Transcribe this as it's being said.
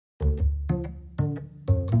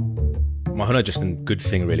mae hwnna just yn good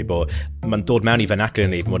thing, really, bod mae'n dod mewn I vernacular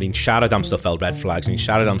ni, bod ni'n siarad am stuff fel red flags, ni'n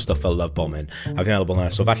siarad am stuff fel love bombing, a fi'n meddwl bod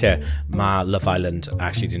hwnna, so falle mae Love Island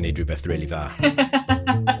actually di wneud rhywbeth really dda.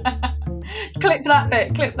 Clip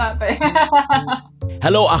that bit.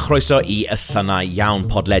 Helo a chroeso I y Synau Iawn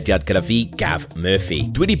podlediad gyda fi, Gav Murphy.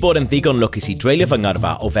 Dwi wedi bod yn ddigon lwcus I dreulio fy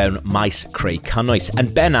ngyrfa o fewn maes creu cynnwys, yn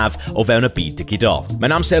bennaf o fewn y byd digidol.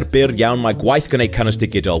 Mae'n amser byr iawn mae gwaith gwneud cynnwys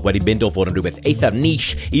digidol wedi mynd o fod yn rhywbeth eitha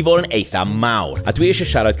niche I fod yn eitha mawr. A dwi eisiau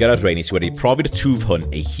siarad gyda rheini sydd wedi profi'r twf hwn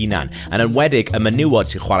ei hunan, yn enwedig y menywod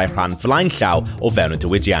sy'n chwarae rhan flaen llaw o fewn y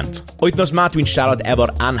diwydiant. Wythnos ma dwi'n siarad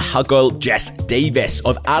efo'r anhygoel Jess Davies,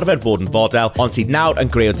 oedd arfer bod yn fodel, ond sydd nawr yn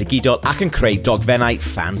greu o digidol ac yn creu dogfennau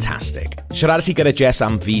ffantastig. Siarad si gyda Jess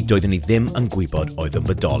am fi doeddwn I ddim yn gwybod oedd yn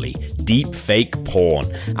bodoli. Deep fake porn.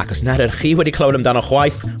 Ac os nad ydych chi wedi clywed amdano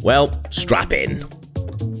chwaith, well, strap in.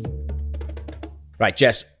 Right,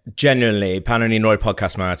 Jess, genuinely, pan o'n i'n rhoi'r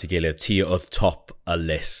podcast ma at I gilydd, ti oedd top y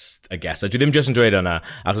list, I guess. A dwi ddim just yn dweud hwnna,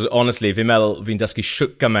 achos honestly, fi'n meddwl fi'n dysgu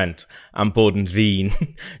siwt gymaint am bod yn ddyn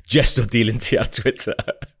just o dilyn ti ar Twitter.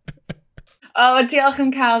 Diolch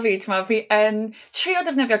yn cael fi, fi yn trio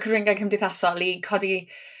defnyddio cyfryngau cymdeithasol I codi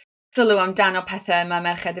sylw amdano pethau mae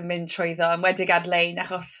merched yn mynd trwyddo, yn wedig ar-lein,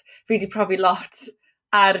 achos fi wedi profi lot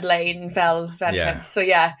ar-lein fel ferched. Yeah. So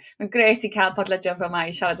mae'n grêt I cael podlediad fel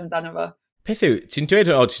mae I siarad amdano fo. Peth yw, ti'n dweud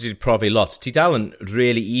o ti wedi profi lot, ti dal yn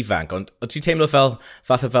really ifanc, ond ti'n teimlo fel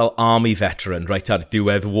army veteran right ar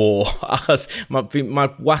diwedd war, achos mae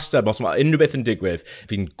wastad, os mae unrhyw beth yn digwydd,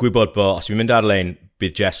 fi'n gwybod bod os fi'n mynd ar-lein,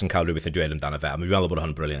 bydd Jess yn cael rhywbeth yn dweud amdano fe, a mi'n meddwl bod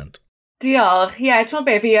hwn briliant. Diolch, ti'n meddwl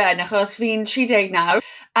be fi yn, achos fi'n 30 nawr,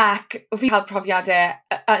 ac fi'n cael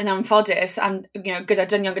profiadau yn anffodus, gyda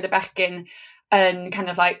dynion, gyda bechgyn, yn kind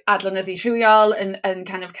of like adlonyddu rhywiol, yn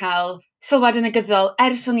kind of cael sylwad yn y gyddol,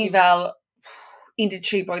 ers o'n I fel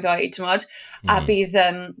 13 blwydd oed, a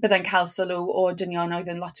byddai'n cael sylw o dynion oedd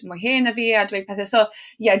yn lot mwy hen na fi a dweud pethau. So,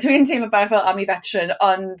 dwi'n teimlo bach fel army veteran,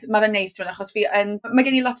 ond mae fe'n neis dwi'n achos mae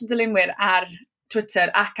gen I lot o dilynwyr ar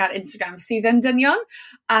Twitter ac ar Instagram sydd yn dynion,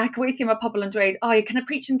 ac weithio mae pobl yn dweud, you're kind of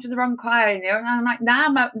preaching to the wrong choir, and I'm like,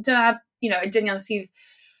 dyna, dynion sydd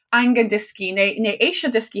angen dysgu, neu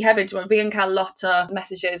eisiau dysgu hefyd, fi yn cael lot o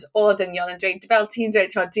messages o ddynion yn dweud, fel ti'n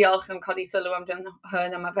dweud, diolch yn codi sylw amdano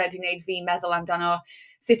hwn, a mae fe wedi gwneud fi meddwl amdano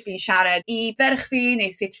sut fi'n siarad I ferch fi,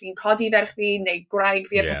 neu sut fi'n codi ferch fi, neu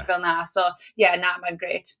gwraig fi, a beth fel na. So, mae'n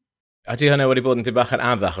gret. A di hynny wedi bod yn dibach yn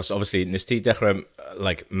adda, achos obviously, nes ti dechrau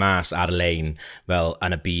mas ar-lein fel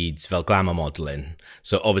yn y byd, fel glamour modelling.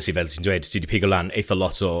 So obviously, fel ti'n dweud, ti wedi pigo lan eitha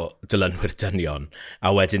lot o dylynwyr dynion.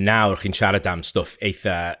 A wedyn nawr chi'n siarad am stwff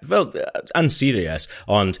eitha, fel, unserious,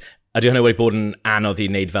 ond ydy hynny wedi bod yn anodd I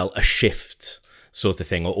wneud fel a shift sort of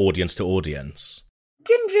thing, o audience to audience?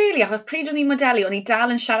 Dim really, achos pryd o'n I modelu, o'n I dal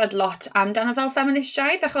yn siarad lot amdano fel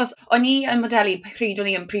feministiaeth, achos o'n I yn modelu pryd o'n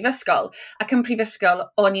I yn prifysgol, ac yn prifysgol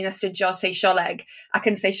o'n i'n astudio seisioleg, ac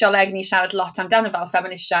yn seisioleg ni siarad lot amdano fel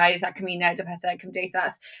feministiaeth a cymuned a pethau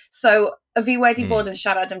cymdeithas. So, fi wedi bod yn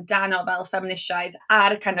siarad amdano fel feministiaeth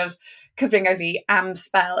ar kind of cyfryngau fi am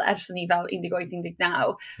spel ers o'n I fel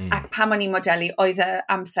 18-19, ac pam o'n i'n modelu oedd y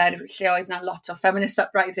amser lle oedd na lot o feminist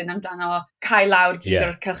uprising amdano cael lawr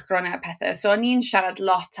gyda'r cylchgronau a pethau. So o'n i'n siarad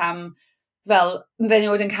lot am fel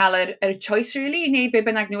fenywod yn cael yr choice really, neu be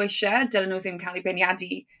bynnag nhw eisiau, dylen nhw ddim cael ei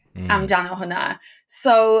beirniadu amdano hwnna.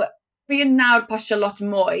 So fi yn nawr postio lot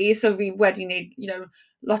mwy, so fi wedi wneud,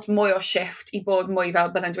 lot mwy o shift I bod mwy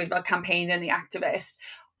fel byddai'n dweud fel campaigner neu activist.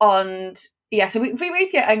 Ond, so fi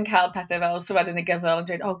weithiau yn cael pethau fel sylwad yn y gyfel yn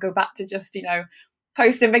dweud, go back to just,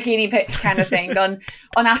 post in bikini pics kind of thing. Ond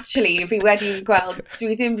actually, fi wedi gweld,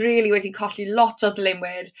 dwi ddim really wedi colli lot o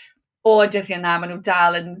ddilynwyr o dyddiau na, maen nhw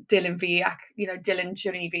dal yn dilyn fi ac, dilyn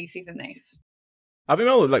journey fi sydd yn neis. A fi'n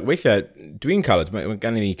meddwl, weithiau, dwi'n cael, mae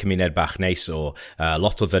gan I ni cymuned bach neis o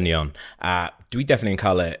lot o ddynion, a dwi definitely yn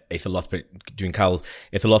cael dwi'n cael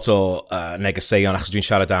eitha lot o negeseuon, achos dwi'n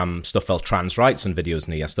siarad am stwff fel trans rights yn fideos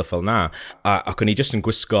ni, a stwff fel na, ac o'n I just yn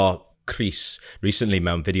gwisgo Chris recently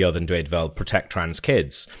mewn fideo yn dweud fel protect trans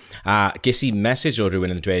kids. A ges I message o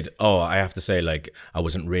rhywun yn dweud, I have to say, I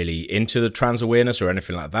wasn't really into the trans awareness or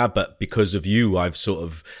anything like that, but because of you, I've sort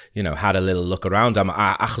of, had a little look around.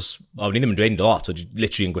 Achos, o'n I ddim yn dweud lot, o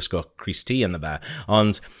literally yn gwisgo Chris T yn dda.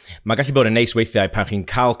 Ond mae gallu bod yn neis weithiau pan chi'n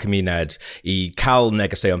cael cymuned I cael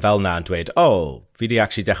negeseuon fel na yn dweud, fi di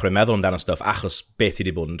actually dechrau meddwl amdano stuff achos beth I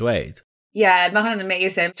di bod yn dweud. Mae hwnna'n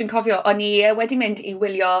amazing. Dwi'n cofio, o'n I wedi mynd I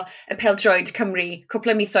wylio y pêl-droed Cymru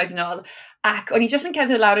cwpl o misoedd yn ôl, ac o'n I just yn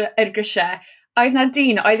cerdded lawr yr grisiau, oedd na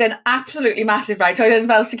dyn, oedd yn absolutely massive, right? Oedd yn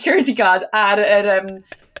fel security guard ar yr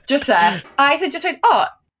drysa. A oedd yn just dweud,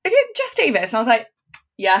 is it Jess Davies? And I was like,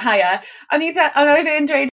 haia. Ond oedd e'n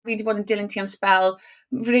dweud, fi wedi bod yn dilyn ti am spel,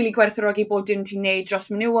 really gwerthfawrogi bod dim ti'n neud dros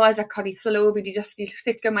menywod a codi sylw, fi wedi dysgu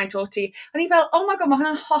sut gymaint o ti. Ond i fel, oh my god, mae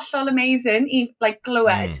hwnna'n hollol amazing i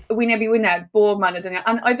glywed wyneb i wyneb bob man y dynion.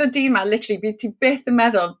 And oedd o di ma, literally, bydd ti byth yn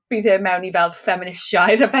meddwl bydd e mewn i fel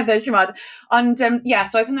feministiaidd a pethau, ti'n modd. Ond,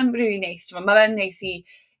 so oedd hwnna'n really neis, ti'n modd. Mae fe'n neis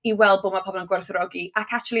i weld bod mae pobl yn gwerthfawrogi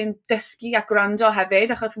ac actually yn dysgu a gwrando hefyd,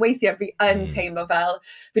 achos weithiau fi yn teimlo fel,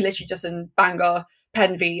 fi literally just yn bango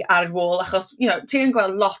pen fi ar wall, achos, ti yn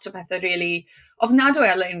gweld lot o pethau really ofnadwy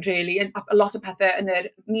ar-lein, really, a lot o pethau yn yr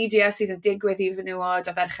media sydd yn digwydd i fenywod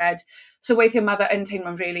a ferched. So weithiau mae fe yn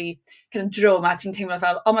teimlo'n really kind of drwm, a ti'n teimlo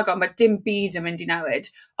fel, oh my god, mae dim byd yn mynd i newid,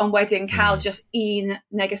 ond wedyn cael just un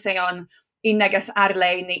neges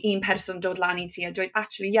ar-lein neu un person dod lan i ti a dweud,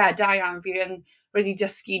 actually, da iawn, fi yn wedi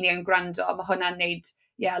dysgu ni yn gwrando, a mae hwnna'n neud,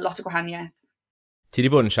 lot o gwahaniaeth. Ti wedi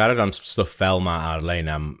bod yn siarad am stwff fel ma ar-lein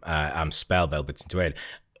am spel fel beth ti'n dweud.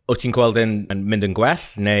 O ti'n gweld yn mynd yn gwell,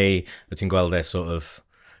 neu o ti'n gweld e sort of,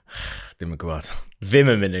 ddim yn gwybod,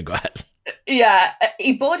 ddim yn mynd yn gwell?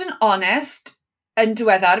 I bod yn honest, yn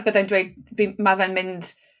diweddar, byddai'n dweud mae fe'n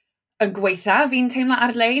mynd yn gweitha, fi'n teimlo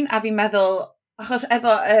ar-lein, a fi'n meddwl, achos efo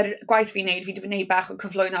gwaith fi'n neud, fi wedi wneud bach o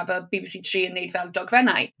cyflwyno efo BBC 3 yn neud fel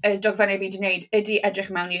dogfennau. Y dogfennau fi wedi neud ydy edrych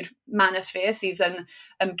mewn i'r manosphere sydd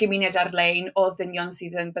yn gymuned ar-lein o ddynion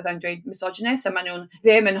sydd yn byddai'n dweud misogynist, a maen nhw'n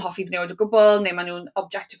ddim yn hoffi fenywod o gwbl, neu maen nhw'n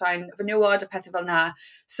objectifying fenywod a pethau fel na.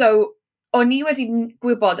 So, o'n i wedi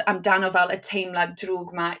gwybod amdano fel y teimlad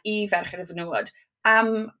drwg ma i ferched y fenywod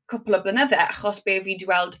am cwpl o blynyddau, achos be fi wedi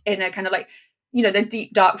weld yn y kind of like, the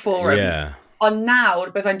deep dark forums. Yeah. Ond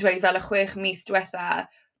nawr, byddai'n dweud fel y 6 mis diwetha,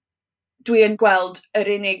 dwi'n gweld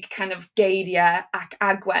yr unig kind of geiriau ac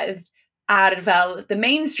agwedd ar fel the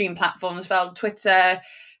mainstream platforms, fel Twitter,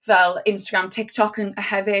 fel Instagram, TikTok yn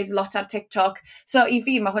hefyd, lot ar TikTok. So i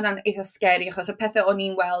fi, mae hwnna'n eitha scary, achos y pethau o'n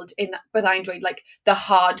i'n weld byddai'n dweud, like, the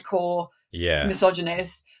hardcore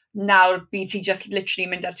misogynist. Nawr, bydd ti just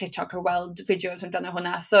literally mynd ar TikTok a weld fideos amdano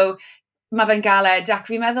hwnna. So mae fe'n galed,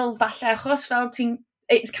 ac fi'n meddwl falle achos fel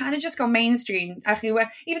it's kind of just gone mainstream.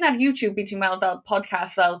 Even ar YouTube, bydd ti'n weld fel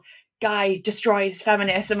podcast fel guy destroys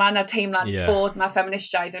feminists, a mae yna teimlad bod mae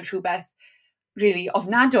feministiaid yn rhywbeth really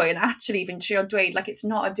ofnadwy, and actually fi'n trio dweud, like, it's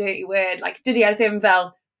not a dirty word, like, dydy e ddim fel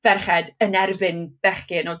ferched yn erbyn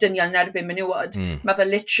bechgyn o dynion yn erbyn menywod. Mae fe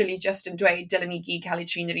literally just yn dweud dylen ni gyd cael ei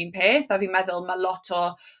trin yr un peth, a fi'n meddwl mae lot o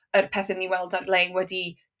yr pethau ni weld ar-lein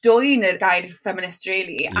wedi dwyn yr gair feminist,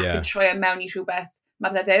 really, ac yn troi mewn i rhywbeth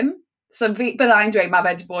mae fe ddim. So byddai'n dweud mae fe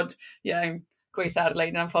wedi bod gweithio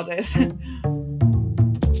ar-lein yn ffodus.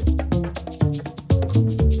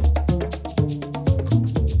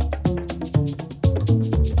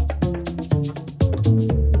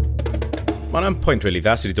 Mae'n am pwynt really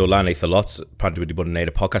dda sydd wedi dod lan eitha lot pan dwi wedi bod yn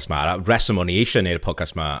neud y podcast ma. A reswm o'n i eisiau neud y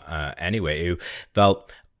podcast ma anyway yw fel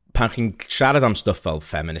pan chi'n siarad am stwff fel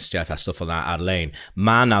feministiaeth a stwff fel na ar-lein,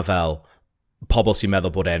 mae na fel pobl sy'n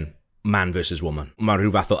meddwl bod e'n man versus woman. Mae rhyw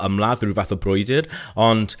fath o ymladd, rhyw fath o brwydyr,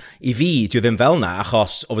 ond i fi, dwi ddim fel na,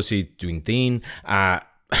 achos, obviously, dwi'n ddyn, a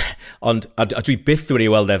dwi byth wedi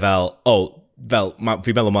weld e fel,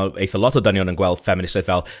 fi'n meddwl mae eitha lot o dynion yn gweld feministaeth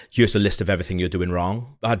fel, here's a list of everything you're doing wrong.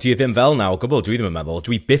 A dwi ddim fel na o gwbl, dwi ddim yn meddwl,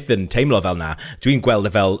 dwi byth yn teimlo fel na, dwi'n gweld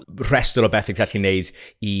e fel rhestr o bethau gallu neud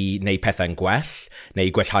i neud pethau'n gwell, neu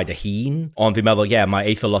i gwellhau dy hun, ond fi'n meddwl, mae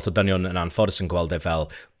eitha lot o dynion yn anffodus yn gweld e fel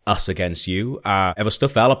us against you, a efo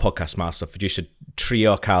stwff fel y podcast ma, so fi eisiau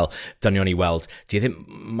trio cael dynion i weld,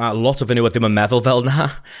 mae lot o fenywod ddim yn meddwl fel na,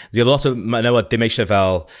 lot o fenywod ddim eisiau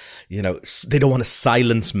fel, they don't want to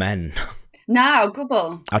silence men. Na, o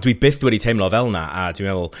gwbl. A dwi byth wedi teimlo fel na, a dwi'n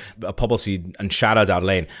meddwl, y pobl sy'n siarad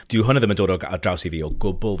ar-lein, dwi hwnna ddim yn dod ar draws i fi o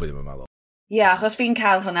gwbl, fi ddim yn meddwl. Achos fi'n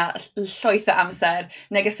cael hwnna llwyth o amser,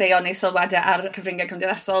 negeseuon neu sylwadau ar cyfryngau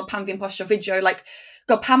cymdeithasol, pan fi'n postio fideo, like,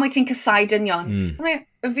 pam wyt ti'n cysau dynion?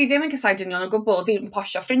 Fi ddim yn cysau dynion o gwbl. Fi'n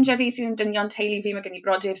postio ffrindiau fi sydd yn dynion, teulu fi, mae gen i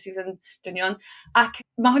brodyr sydd yn dynion. Ac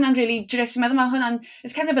mae hwnna'n really, dwi'n meddwl mae hwnna'n,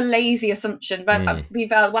 it's kind of a lazy assumption. Fi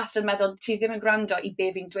fel wastad yn meddwl, ti ddim yn gwrando i be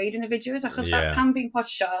fi'n dweud yn y fideos, achos pam fi'n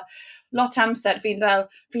postio lot amser, fi'n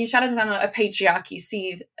siarad amdano y patriarchy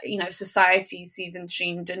sydd, society sydd yn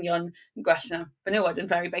trin dynion yn gwell na fenywod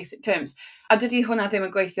in very basic terms. A dydy hwnna ddim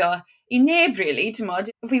yn gweithio i neb, really, ti'n modd.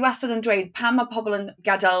 Fi wastad yn dweud, pan mae pobl yn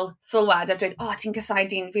gadael sylwad a dweud, ti'n cysau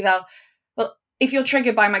dyn, fi fel, well, if you're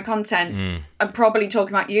triggered by my content, I'm probably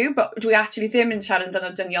talking about you, but dwi actually ddim yn siarad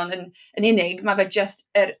amdano dynion yn unig, mae fe just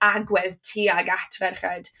yr agwedd tuag at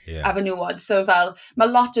ferched a fenywod. So fel,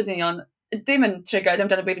 mae lot o dynion ddim yn triggered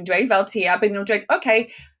amdano be fi'n dweud, fel ti, a bydden nhw'n dweud,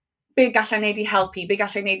 okay, be gallai wneud i helpu, be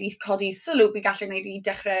gallai wneud i codi sylw, be gallai wneud i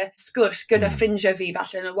dechrau sgwrs gyda ffrindiau fi,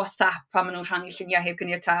 falle yn y WhatsApp pan maen nhw'n rhannu lluniau heb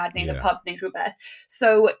gyniatad, neu yn y pub neu rhywbeth.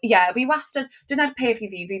 So, fi wastad, dyna'r peth i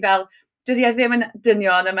fi fel, dydy e ddim yn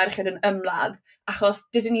dynion y merched yn ymladd, achos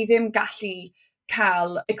dydyn ni ddim gallu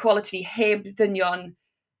cael equality heb ddynion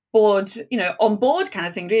bod, on board kind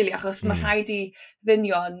of thing, really, achos mae rhaid i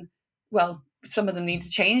ddynion, well, some of them need to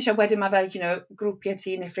change, a wedyn mae fel, grwpiau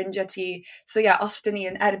ti neu ffrindiau ti. So os dyn ni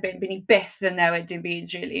yn erbyn, bydd ni byth yn newid dim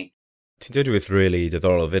byd, really. Ti'n dweud rhywbeth really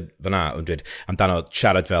diddorol fyna, yn dweud amdano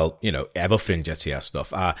siarad fel, efo ffrindiau ti a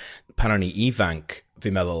stuff, a pan o'n i ifanc,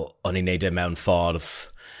 fi'n meddwl, o'n i'n neud e mewn ffordd,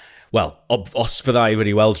 wel, os fydda i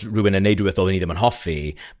wedi weld rhywun yn neud rhywbeth oedden ni ddim yn hoffi,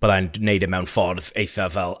 byddai'n neud e mewn ffordd eitha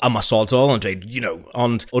fel ymasodol, ond dweud,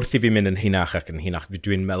 ond wrth i fi mynd yn hinach ac yn hinach,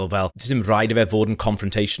 dwi'n meddwl fel, ddim rhaid i fe fod yn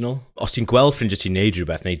confrontational. Os ti'n gweld ffrindiau ti'n neud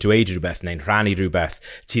rhywbeth, neu dweud rhywbeth, neu'n rhannu rhywbeth,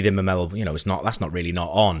 ti ddim yn meddwl, that's not really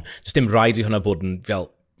not on. Just ddim rhaid i hwnna bod yn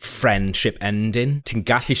fel friendship ending. Ti'n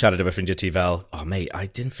gallu siarad efo ffrindiau ti fel, oh mate, I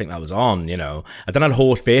didn't think that was on, A dyna'r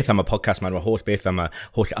holl beth am y podcast ma'n holl beth am y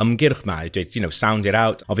holl ymgyrch ma, sound it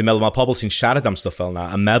out. O fi'n meddwl mae pobl sy'n siarad am stwff fel na,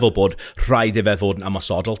 yn meddwl bod rhaid i fe fod yn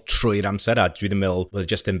ymosodol trwy'r amser, a dwi ddim meddwl bod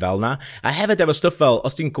just ddim fel na. A hefyd efo stwff fel,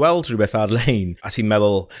 os ti'n gweld rhywbeth ar-lein, a ti'n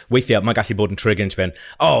meddwl, weithiau, mae'n gallu bod yn trigger yn ti'n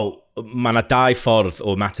mae yna 2 ffordd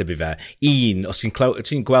o mateb i fe. Un, os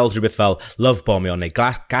ti'n gweld rhywbeth fel love bombio neu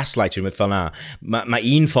gaslight rhywbeth fel na,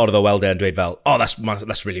 mae un ffordd o weld e'n dweud fel,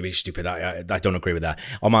 that's really, really stupid, I don't agree with that.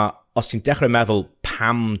 Ond os ti'n dechrau meddwl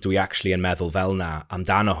pam dwi actually yn meddwl fel na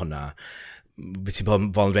amdano hwnna, beth ti'n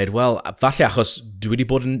bod yn dweud, wel, falle achos dwi wedi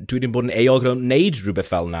bod yn eog yn neud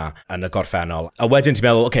rhywbeth fel na yn y gorffennol. A wedyn ti'n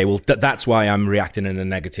meddwl, okay, well, that's why I'm reacting in a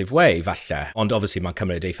negative way, falle. Ond obviously mae'n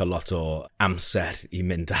cymryd eitha lot o amser i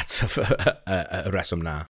mynd at y reswm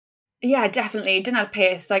na. Yeah, definitely. Dyna'r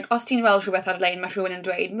peth. Os ti'n weld rhywbeth ar-lein, mae rhywun yn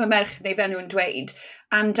dweud, mae merch neu fenw yn dweud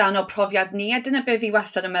amdano profiad ni, a dyna beth fi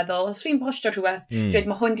wastad yn meddwl. Os fi'n postio rhywbeth, dweud,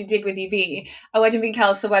 mae hwn di digwydd i fi, a wedyn fi'n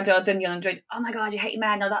cael sylwedo o ddynion yn dweud, oh my god, you hate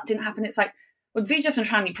men, no, that didn't happen. It's like, well, fi just yn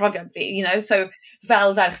rhannu profiad fi, so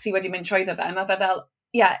fel ferch sydd wedi mynd trwyddo fe, mae fe fel,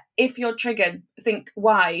 if you're triggered, think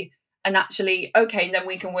why, and actually, okay, then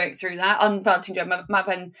we can work through that. Ond fel ti'n dweud, mae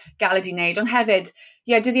fe'n galed i wneud. Ond hefyd,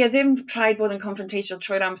 dydy e ddim rhaid bod yn confrontational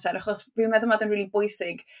trwy'r amser, achos fi'n meddwl mae'n really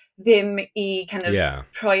bwysig ddim i kind of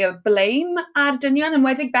rhoi y blame ar dynion, yn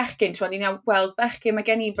wedig bechgyn. Wel, bechgyn, mae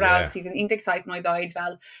gen i brawd sydd yn 17 mlwydd oed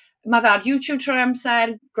fel, mae fe ar YouTube trwy'r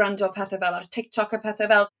amser, gwrando pethau fel ar TikTok a pethau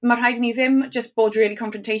fel. Mae rhaid ni ddim just bod really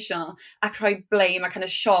confrontational ac rhoi blame a kind of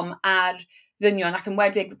siom ar ddynion ac yn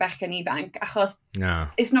wedig bechgyn ifanc, achos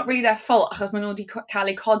it's not really their fault, achos maen nhw wedi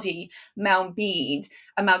cael eu codi mewn byd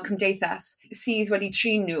a mewn cymdeithas sydd wedi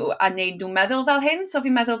trin nhw a wneud nhw meddwl fel hyn. So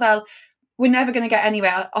fi'n meddwl fel, we're never going to get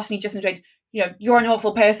anywhere os ni just yn dweud, you're an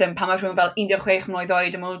awful person, pan mae rhywun fel 16 mlwydd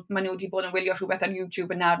oed, a maen nhw wedi bod yn wylio rhywbeth ar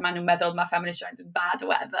YouTube, a nawr maen nhw'n meddwl mae feminist rights yn bad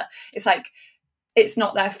or whatever. It's like, it's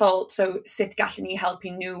not their fault, so sut gallen ni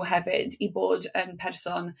helpu nhw hefyd i bod yn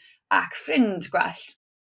person ac ffrind gwell.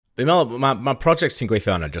 Fi'n meddwl, mae projects ti'n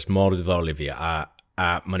gweithio yna just mor ddiddorol i fi, a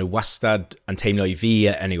maen nhw wastad yn teimlo i fi,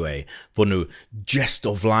 anyway, fod nhw just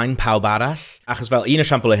o flaen pawb arall. Achos fel, un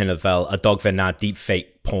esiampl o hyn oedd fel y dogfen na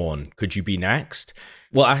deepfake porn, could you be next?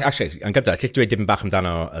 Well, actually, yn gyda, lle dweud dim bach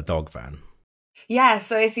amdano y dogfen?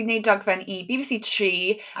 So es i wneud dogfen i BBC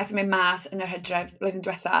 3, aeth yn mynd mas yn yr Hydref blwyddyn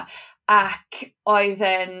diwetha, ac oedd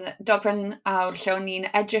yn dogfen awr lle o'n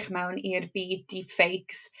i'n edrych mewn i'r byd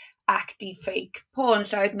deepfakes ac deepfake porn,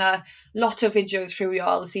 lle oedd na lot o fideos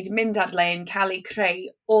rhywiol sydd wedi mynd ar-lein, cael eu creu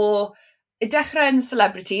o dechrau yn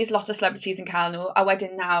celebrities, lot o celebrities yn cael nhw, a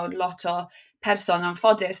wedyn nawr lot o person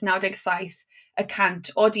anffodus,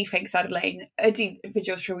 97% o deepfakes ar-lein ydy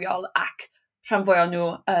fideos rhywiol ac rhan fwy o nhw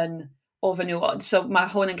yn o fenywod. So mae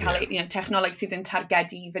hwn yn cael ei, technoleg sydd yn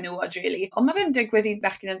targedu fenywod, really. Ond mae fe'n digwydd i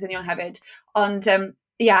bechgyn yn ddynion hefyd. Ond,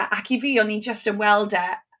 ac i fi, o'n i'n just yn weld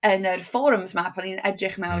yn yr forums ma, pan i'n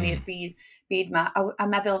edrych mewn i'r byd ma, a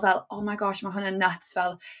meddwl fel, oh my gosh, mae hwn yn nuts,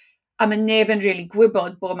 fel, a mae neb yn really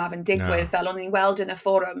gwybod bod ma fe'n digwydd, fel o'n i'n weld yn y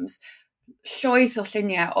forums, llwyth o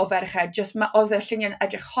lluniau o ferched, oedd y lluniau'n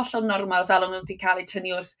edrych hollol normal fel o'n nhw wedi cael eu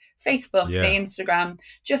tynnu wrth Facebook neu Instagram,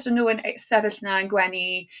 just o'n nhw yn sefyll na yn gwenu,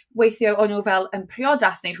 weithio o'n nhw fel yn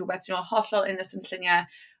priodas neu rhywbeth, nhw'n hollol innocent lluniau,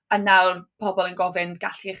 a nawr pobl yn gofyn,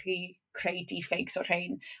 gallech chi creu deepfakes o'r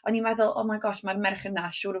rhain. O'n i'n meddwl, oh my gosh, mae'r merch yna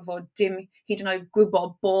siŵr o fod dim hyd yn oed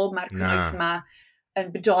gwybod bob mae'r cynnwys yma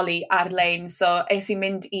yn bodoli ar-lein. So es i'n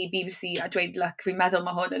mynd i BBC a dweud, look, fi'n meddwl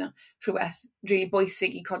mae hwn yn rhywbeth really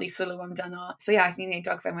bwysig i codi sylw amdano. So aeth ni'n neud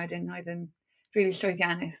dogfen wedyn, oedd yn really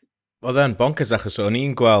llwyddiannus. Oedd e'n bonkers achos o'n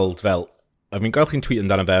i'n gweld fel a fi'n gweld chi'n tweet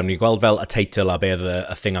amdano fe, a ni'n gweld fel y teitl a beth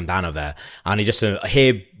y thing amdano fe, a ni just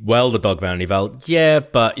heb weld y dogfen, a ni fel, yeah,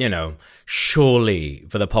 but, you know, surely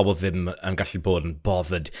fydde pobl ddim yn gallu bod yn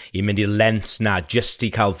bothered i mynd i'r lengths na just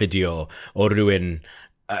i cael fideo o rhywun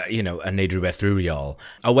you know, yn neud rhywbeth rhywiol.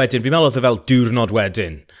 A wedyn, fi'n meddwl oedd fel diwrnod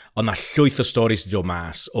wedyn, ond na llwyth o stories wedi dod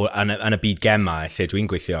mas yn y byd gemma lle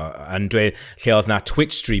dwi'n gweithio, lle oedd na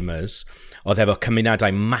Twitch streamers, oedd efo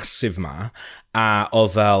cymunedau masif ma, a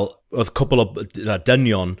oedd cwbl o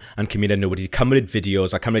dynion yn cymuned nhw wedi cymryd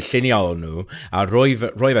fideos a cymryd lluniau o nhw a roi fe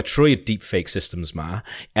trwy'r deepfake systems ma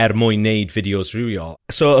mwyn neud fideos rhywiol.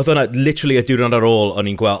 So oedd hwnna literally y diwrnod ar ôl o'n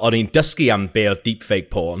i'n dysgu am be oedd deepfake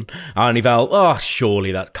porn a o'n i fel, oh,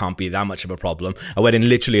 surely that can't be that much of a problem. A wedyn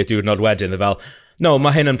literally y diwrnod wedyn, fel, no,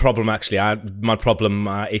 mae hyn yn problem actually, a mae'r problem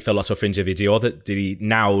eitha lot o ffrindiau fi di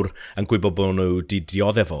nawr yn gwybod bod nhw di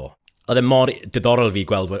dioddau fo. Oedd e mor diddorol fi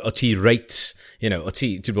gweld, o ti reit, you know, o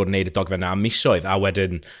ti bod yn neud y dogfen na misoedd, a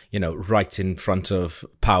wedyn, you know, right in front of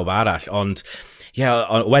pawb arall. Ond, yeah,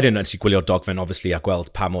 wedyn yn ti gwylio'r dogfen, obviously, a gweld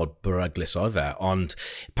pa mor beryglus oedd e. Ond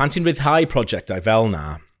pan ti'n ryddhau prosiectau fel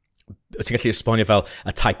na, ti'n gallu esbonio fel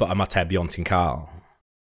y type o ymatebion ti'n cael?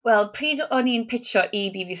 Wel, pryd o'n i'n pitcho i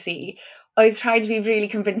BBC, oedd rhaid fi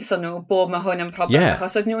really convince nhw bod mae hwn yn problem.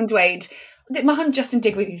 Achos oedd nhw'n dweud, mae hwn just yn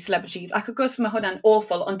digwydd i celebrities, ac o gwrs mae hwnna'n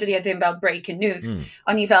awful, ond dydi e ddim fel breaking news.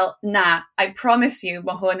 O'n i fel, na, I promise you,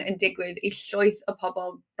 mae hwn yn digwydd i llwyth o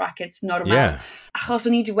pobl, brackets, normal. Achos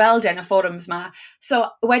o'n i wedi weld yn y forums ma. So,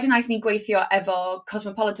 wedyn aeth ni gweithio efo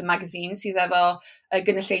Cosmopolitan Magazine, sydd efo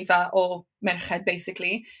gynulleidfa o merched,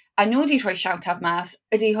 basically. A nhw wedi rhoi shout-out mas,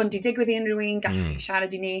 ydy hwn wedi digwydd i unrhyw un, gallu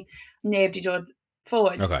siarad i ni, neb wedi dod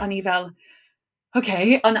forward. O'n i fel,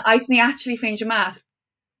 okay, ond aeth ni actually ffeindio mas,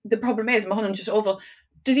 the problem is, mae hwn yn just awful.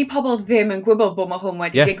 Dydy pobl ddim yn gwybod bod mae hwn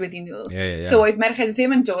wedi digwydd i nhw. So oedd merched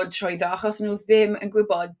ddim yn dod trwyddo, achos nhw ddim yn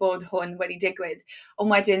gwybod bod hwn wedi digwydd. Ond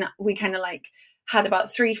wedyn, we kind of like had about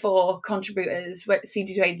 3-4 contributors sydd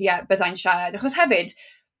wedi dweud, yeah, byddai'n siarad. Achos hefyd,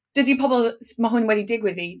 dydy pobl mae hwn wedi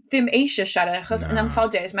digwydd i ddim eisiau siarad, achos yn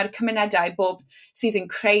anffodus, mae'r cymunedau bob sydd yn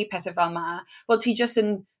creu pethau fel ma. Wel, ti just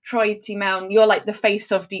yn rhoi ti mewn, you're like the face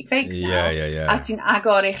of deepfakes now. A ti'n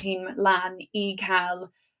agor eich hun lan i cael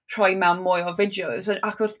rhoi mewn mwy o fideos.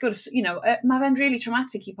 Ac wrth gwrs, you know, mae fe'n really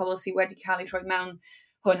traumatic i pobl sydd wedi cael ei rhoi mewn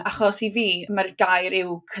hwn. Achos i fi, mae'r gair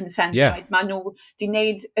yw consent. Right? Mae nhw wedi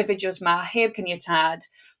wneud y fideos ma heb cyniatad,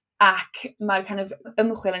 ac mae'r kind of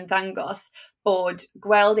ymchwil yn ddangos bod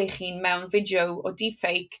gweld eich hun mewn fideo o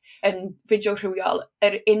deepfake yn fideo rhywiol,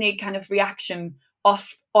 yr unig kind of reaction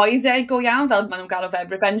os oedd e go iawn, fel maen nhw'n galw fe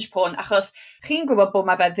revenge porn, achos chi'n gwybod bod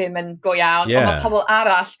mae fe ddim yn go iawn, ond mae pobl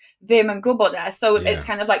arall ddim yn gwybod e. So it's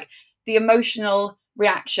kind of like the emotional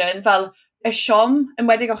reaction, fel y siom, yn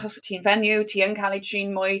wedig achos ti'n fenyw, ti yn cael ei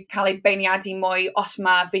trin mwy, cael ei beirniadu mwy os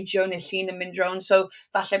mae fideo neu llun yn mynd rown, so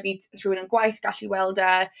falle bydd rhywun yn gwaith gallu weld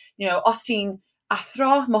e, you know, os ti'n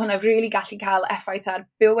athro, mae hwnna really gallu cael effaith ar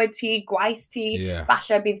bywyd ti, gwaith ti,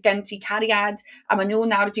 falle bydd gen ti cariad, a maen nhw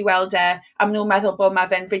nawr wedi weld e, a maen nhw'n meddwl bod mae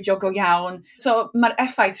fe'n fideo go iawn. So mae'r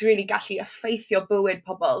effaith really gallu effeithio bywyd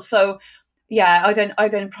pobl. So, yeah, oedd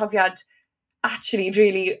e'n profiad actually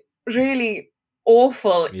really, really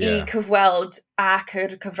awful i cyfweld ac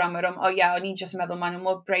yr cyframwyr o'n i'n just meddwl maen nhw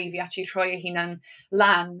mor brave i actually rhoi eu hunan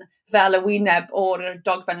lan fel y wyneb o'r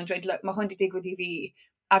dogfen yn dweud, look, mae hwn wedi digwydd i fi,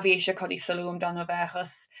 a fi eisiau codi sylw amdano fe,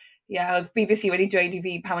 achos, oedd BBC wedi dweud i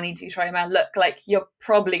fi pan o'n i wedi rhoi yma, look, like, you're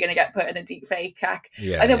probably going to get put in a deep fake, ac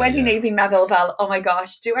oedd e wedi neud fi'n meddwl fel, oh my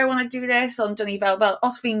gosh, do I want to do this? Ond o'n i fel,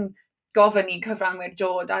 os fi'n gofyn i cyfranwyr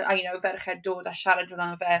dod, a you know, ferched dod a siarad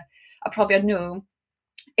amdano fe, a profiad nhw,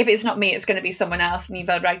 if it's not me, it's going to be someone else, ni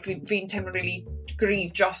fel, right, fi'n teimlo really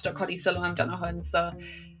gryf drost o codi sylw amdano hwn, so,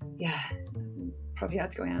 yeah,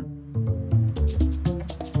 profiad go iawn.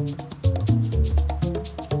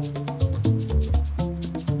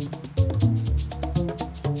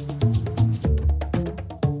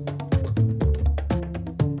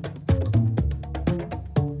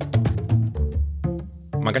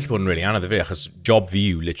 Mae'n gallu bod yn really anodd i fi, achos job fi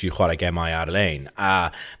yw literally chwarae gemau ar-lein,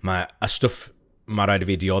 a mae y stwff mae rhaid i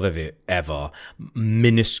fi dioddau fi efo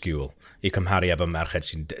minuscule i cymharu efo merched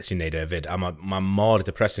sy'n neud e fyd, a mae mor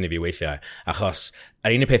depressing i fi weithiau, achos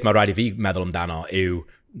yr unig peth mae rhaid i fi meddwl amdano yw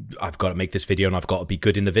I've got to make this video and I've got to be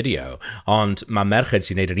good in the video, ond mae merched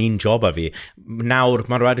sy'n neud yr un job a fi, nawr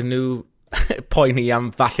mae rhaid i nhw poeni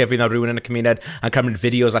am falle fydd na rhywun yn y cymuned yn cymryd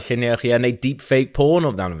fideos a lluniau chi a neud deepfake porn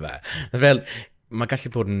o fdan fe. Fel, mae gallu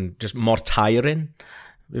bod yn just mor tiring,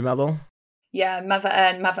 fi'n meddwl. Mae fe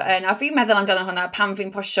yn. A fi'n meddwl amdano hwnna pan fi'n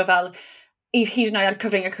postio fel i hyd yn oed ar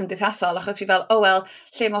cyfryngau cymdeithasol, achos fi fel, well,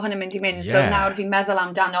 lle mae hwn yn mynd i mynd? So nawr fi'n meddwl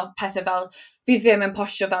amdano pethau fel, fi ddim yn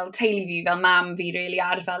postio fel teulu fi, fel mam fi, really,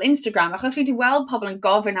 ar fel Instagram, achos fi wedi weld pobl yn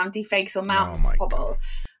gofyn am deepfakes o mount pobl,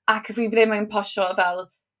 ac fi ddim yn postio fel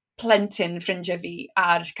plentyn ffrindiau fi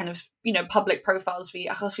ar kind of, public profiles fi,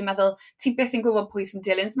 achos fi'n meddwl, ti byth yn gwybod pwy sy'n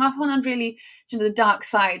dilyn. So mae hwnna'n really, the dark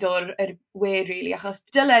side o'r we, really, achos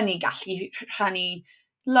dylen ni gallu rhannu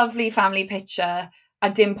lovely family picture a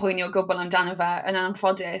dim poeni o gwbl amdano fe, yn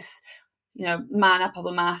anffodus, ma na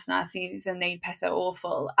pobl mas na sydd yn neud pethau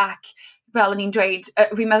awful, ac fel o'n i'n dweud,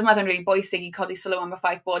 fi'n meddwl mae'n really bwysig i codi sylw am y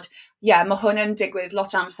ffaith bod, mae hwn yn digwydd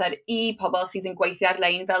lot o amser i pobl sydd yn gweithio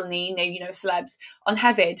ar-lein fel ni, neu, celebs, ond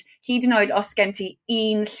hefyd, hyd yn oed os gen ti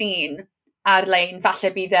un llun ar-lein,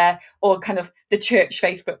 falle bydd e o kind of the church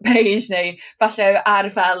Facebook page, neu falle ar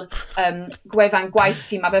fel gwefan gwaith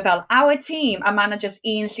ti, mae fe fel our team, a mae na just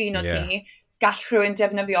un llun o ti, gall rhywun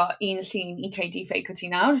defnyddio un llun i creu deepfake o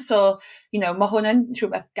ti nawr. So, mae hwn yn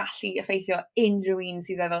rhywbeth gallu effeithio unrhyw un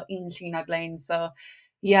sydd efo un llun ar-lein. So,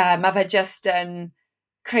 mae fe just yn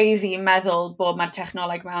crazy meddwl bod mae'r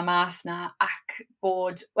technoleg yma mas na, ac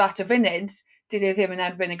bod, at y funud, dydy ddim yn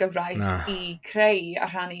erbyn y gyfraith i creu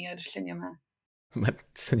a rhannu'r lluniau yma. Mae'n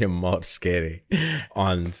swnio mor scary.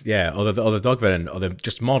 Ond, oedd y dogfen oedd e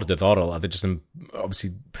just mor diddorol, a oedd e just yn, obviously,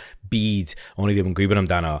 byd o'n i ddim yn gwybod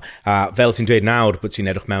amdano. A fel ti'n dweud nawr, bod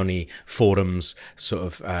ti'n edrych mewn i forums, sort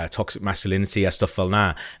of, toxic masculinity a stuff fel na,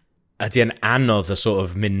 ydy e'n anodd y sort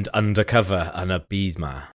of mynd undercover yn y byd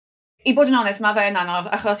ma? I bod yn onest, mae fe yn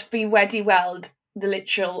anodd, achos fi wedi weld the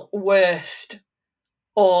literal worst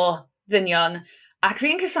o ddynion. Ac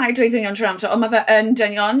fi'n cysau dweud ddynion trwy amser, ond mae fe yn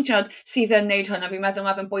dynion sydd yn neud hwnna. Fi'n meddwl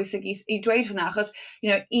mae fe'n bwysig i dweud hwnna, achos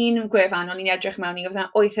un gwefan o'n i'n edrych mewn i, oedd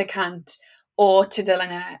yna 800 o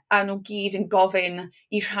tudylennau, a nhw gyd yn gofyn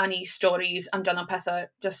i rhannu stories amdano pethau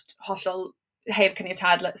just hollol heb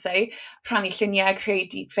cyniatad, let's say, rhannu lluniau, creu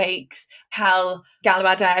deepfakes, cael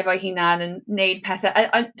galwadau efo'i hunan yn neud pethau.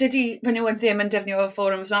 A dydy fy nhw ddim yn defnyddio y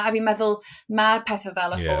forums yma, a fi'n meddwl mae pethau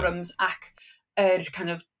fel y forums ac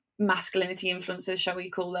kind of masculinity influencers, shall we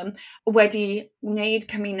call them, wedi wneud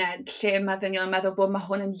cymuned lle mae ddynion yn meddwl bod mae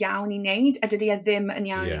hwn yn iawn i wneud, a dydy e ddim yn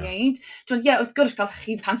iawn i wneud. Wrth gwrs gallwch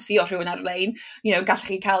chi ffansio rhywun ar-lein, gallwch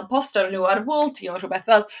chi cael poster nhw ar wall ti o rhywbeth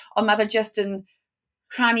fel, ond mae fe just yn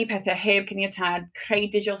rhannu pethau heb cyniatad, creu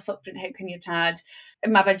digital footprint heb cyniatad.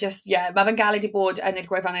 Mae fe just, mae fe'n galed i bod yn y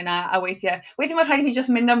gwefan yna, a weithiau mae'n rhaid i fi just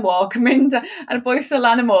mynd am walk, mynd ar bwys o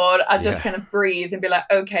lan y môr, a just kind of breathe and be like,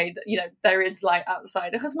 okay, there is light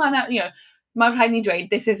outside. Achos mae'n rhaid ni dweud,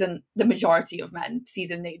 this isn't the majority of men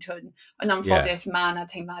sydd yn neud hwn. Yn anffodus, mae na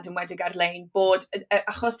teimlad yn wedig ar-lein, bod,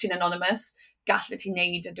 achos ti'n anonymous, gallai ti'n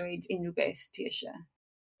neud a dweud unrhyw beth ti eisiau.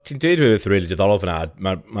 Ti'n dweud rhywbeth really diddorol fyna,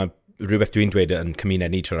 mae rhywbeth dwi'n dweud yn cymuned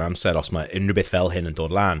ni trwy'r amser os mae unrhyw beth fel hyn yn dod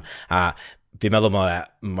lan. A fi'n meddwl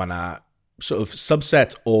mae na sort of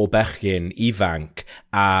subset o bechgyn ifanc,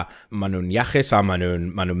 a maen nhw'n iachus, a maen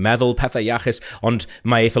nhw'n meddwl pethau iachus, ond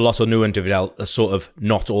mae eitha lot o nhw yn dweud a sort of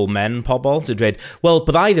not all men pobl, sy'n dweud, wel,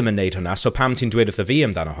 byddai ddim yn neud hwnna, so pam ti'n dweud wrtho fi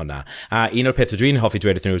amdano hwnna? A un o'r pethau dwi'n hoffi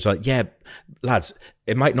dweud wrthyn nhw, so, lads,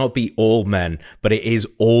 it might not be all men, but it is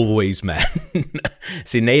always men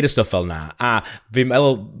sy'n neud y stuff fel na. A fi'n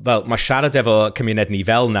meddwl, fel, mae siarad efo cymuned ni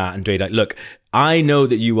fel na yn dweud, look, I know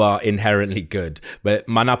that you are inherently good, but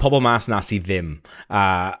mae na pobl mas na sydd ddim.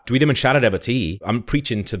 Dwi ddim yn siarad efo ti. I'm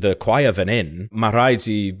preaching to the choir fan in. Mae rhaid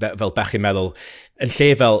i fel bechyn meddwl, yn lle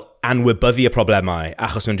fel anwybyddu y problemau,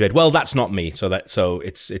 achos nhw'n dweud, well, that's not me, so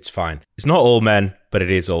it's fine. It's not all men, but it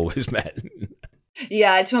is always men.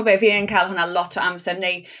 Ti'n meddwl beth, fi yn cael hwnna lot o amser,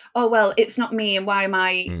 neu, oh, well, it's not me, and why am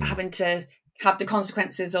I having to have the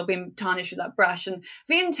consequences of being tarnished with that brush? And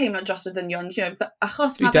fi'n teimlo dros y ddynion,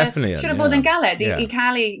 achos mae fe siwr o fod yn galed i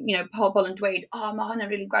cael ei, pobl yn dweud, oh, mae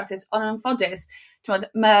hwnna'n really gwarthus, ond yn ffodus,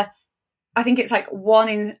 I think it's like one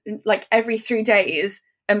in, like every 3 days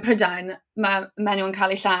yn Prydain, mae menw yn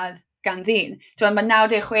cael ei lladd gan ddyn. Mae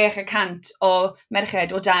 96% o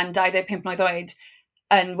merched o dan 25 mlwydd oed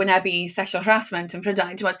yn wynebu sexual harassment yn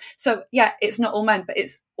Prydain. So, it's not all men, but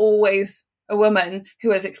it's always a woman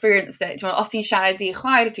who has experienced it. Os ti'n siarad i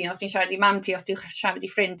chwaer ti, os ti'n siarad i mam ti, os ti'n siarad i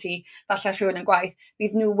ffrind ti, falle rhywun yn gwaith,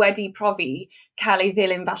 bydd nhw wedi profi cael ei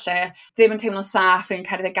ddilyn falle, ddim yn teimlo'n saff yn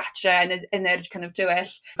cael ei gatre yn yr kind of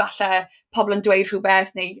dywyll. Falle pobl yn dweud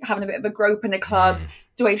rhywbeth, neu having a bit of a grope in the club,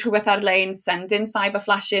 dweud rhywbeth ar-lein, send in cyber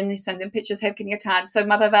flashing, send in pictures heb cyniatad. So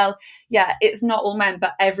mae fe fel, it's not all men,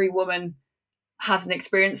 but every woman has an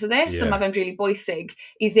experience of this. So mae fe'n really bwysig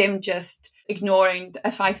i ddim just ignoring y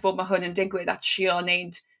ffaith bod mae hwn yn digwydd a trio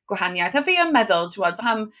wneud gwahaniaeth. A fi yn meddwl,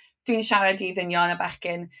 pam dwi'n siarad i ddynion a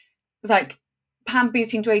bechgyn, like, pam bydd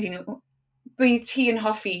ti'n dweud i nhw, bydd ti yn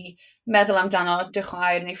hoffi meddwl amdano dy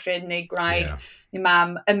chwaer neu ffrind neu graig neu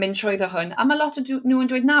mam yn mynd trwyddo hwn. A mae lot o nhw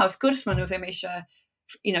yn dweud na, wrth gwrs maen nhw ddim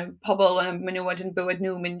eisiau pobl yn menywod yn bywyd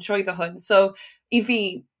nhw mynd trwyddo hwn. So i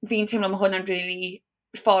fi'n teimlo mae hwnna'n really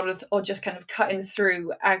ffordd o just kind of cutting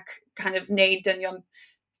through ac kind of neud dynion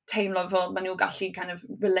teimlo fel maen nhw gallu kind of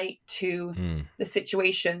relate to the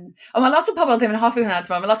situation. Ond mae lot o pobl ddim yn hoffi hwnna,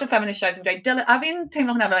 mae lot o feministiaid yn dweud, a fi'n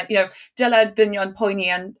teimlo hwnna fel, dyle dynion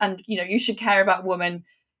poeni and you should care about women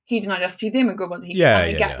hyd yn oed os ti ddim yn gwybod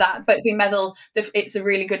I get that. But fi'n meddwl it's a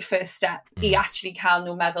really good first step I actually cael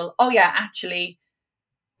nhw meddwl, actually,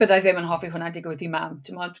 byddai ddim yn hoffi hwnna digwydd I mam,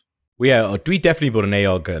 ti'n modd? Dwi definitely bod yn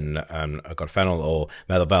eog yn y gorffennol o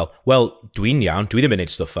meddwl fel, well, dwi'n iawn, dwi ddim yn neud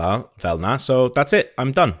stuff fel na, so that's it, I'm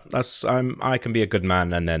done. I can be a good man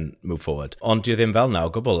and then move forward. Ond dwi ddim fel na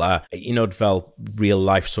o gwbl, a un o'r fel real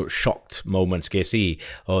life sort of shocked moments ges I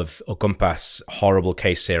oedd o gwmpas horrible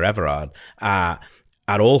case Sir Everard, a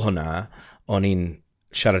ar ôl hwnna, o'n i'n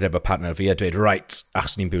siarad efo partner fi a dweud, right,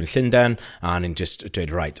 achos ni'n byw yn Llundain, a ni'n just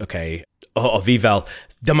dweud, right, okay, o fi fel,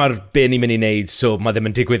 dyma'r be ni'n mynd I wneud, so mae ddim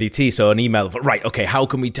yn digwydd I ti, so o'n i'n meddwl, right, okay, how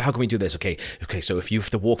can we do this? Okay, so if you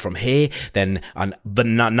have to walk from here, then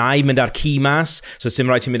na I mynd ar ci mas, so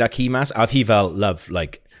sim rhaid ti'n mynd ar ci mas, a oedd hi fel, love,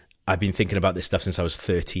 like, I've been thinking about this stuff since I was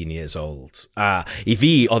 13 years old. I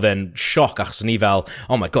fi, oedd e'n sioc, achos ni fel,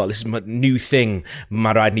 oh my god, this is a new thing,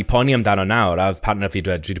 mae rhaid ni poeni amdano nawr, a oedd partner fi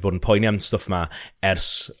dwi wedi bod yn poeni am stuff ma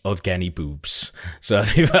ers oedd gen I boobs. So,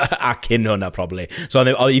 a cyn hwnna, probably. So,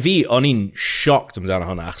 I fi, o'n i'n shocked amdano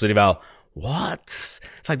hwnna, achos oedd I fel, what?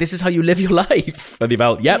 It's like, this is how you live your life. Oedd I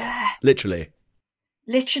fel, yep, literally.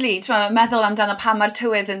 Literally, meddwl amdano pan mae'r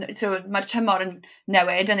tywydd, mae'r tymor yn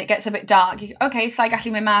newid and it gets a bit dark. Okay, so I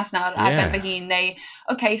gallu mynd mas nawr ar ben fy hun, neu,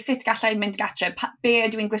 okay, sut gallai mynd gatre, be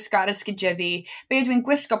ydw i'n gwisgo ar ysgidio fi, be ydw i'n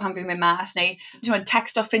gwisgo pan fi'n mynd mas, neu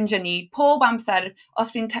text o ffrindiau ni, pob amser,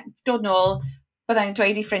 os fi'n dod nôl, byddai'n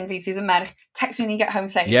dweud I ffrind fi sydd yn merch, text me when you get home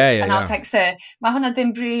safe, and I'll text her. Mae hwnna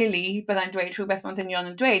ddim really byddai'n dweud rhywbeth mae'n ddynion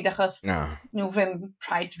yn dweud, achos nhw ddim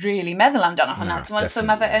rhaid really meddwl amdano hwnna. So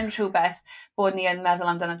mae fe yn rhywbeth bod ni yn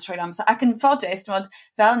meddwl amdano trwy'r amser. Ac yn ffodus,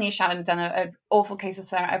 fel ni siarad amdano y awful case of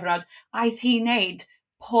Sarah Everard, aeth hi wneud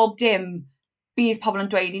pob dim bydd pobl yn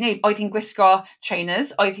dweud I wneud. Oedd hi'n gwisgo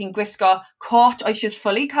trainers, oedd hi'n gwisgo cot, oedd she's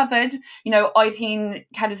fully covered, oedd hi'n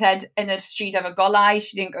cerdded yn y stryd efo golau,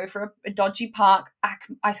 she didn't go for a dodgy park, ac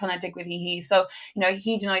aeth hwnna digwydd I hi. So,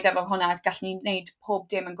 hyd yn oed efo hwnna, gallwn ni wneud pob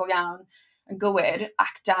dim yn go iawn, yn gywir,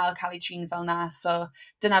 ac dal cael ei trin fel na. So,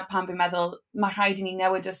 dyna pan fi'n meddwl, mae rhaid I ni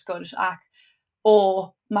newid y sgwrs, ac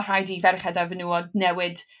mae rhaid I ferched a fenywod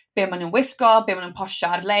newid be maen nhw'n wisgo, be maen nhw'n postio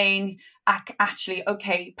ar-lein, ac actually,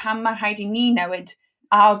 okay, pan mae rhaid I ni newid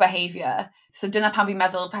our behaviour. So dyna pan fi'n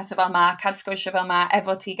meddwl pethau fel ma, cael sgwrsio fel ma,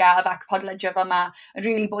 efo ti gaf ac podledio fel ma, yn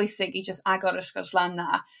really bwysig I just agor y sgwrs lan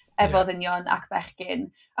na, efo ddynion ac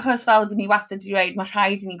bechgyn. Achos fel ni wastad I dweud, mae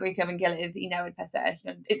rhaid I ni gweithio fe'n gilydd I newid pethau.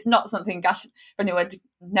 It's not something gall fenywod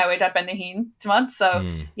newid ar ben ei hun, ti'n modd? So,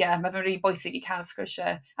 mae fe'n really bwysig I cael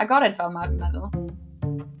sgwrsio agored fel ma, fi'n meddwl.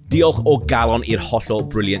 Diolch o galon i'r hollol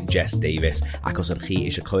brilliant Jess Davies, ac os ydych chi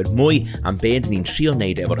eisiau clywed mwy am be ydyn ni'n trio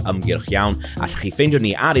wneud efo'r ymgyrch Iawn, allwch chi ffeindio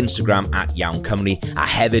ni ar Instagram @IawnCymru a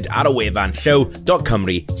hefyd ar y wefan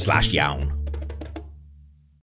llaw.cymru/iawn.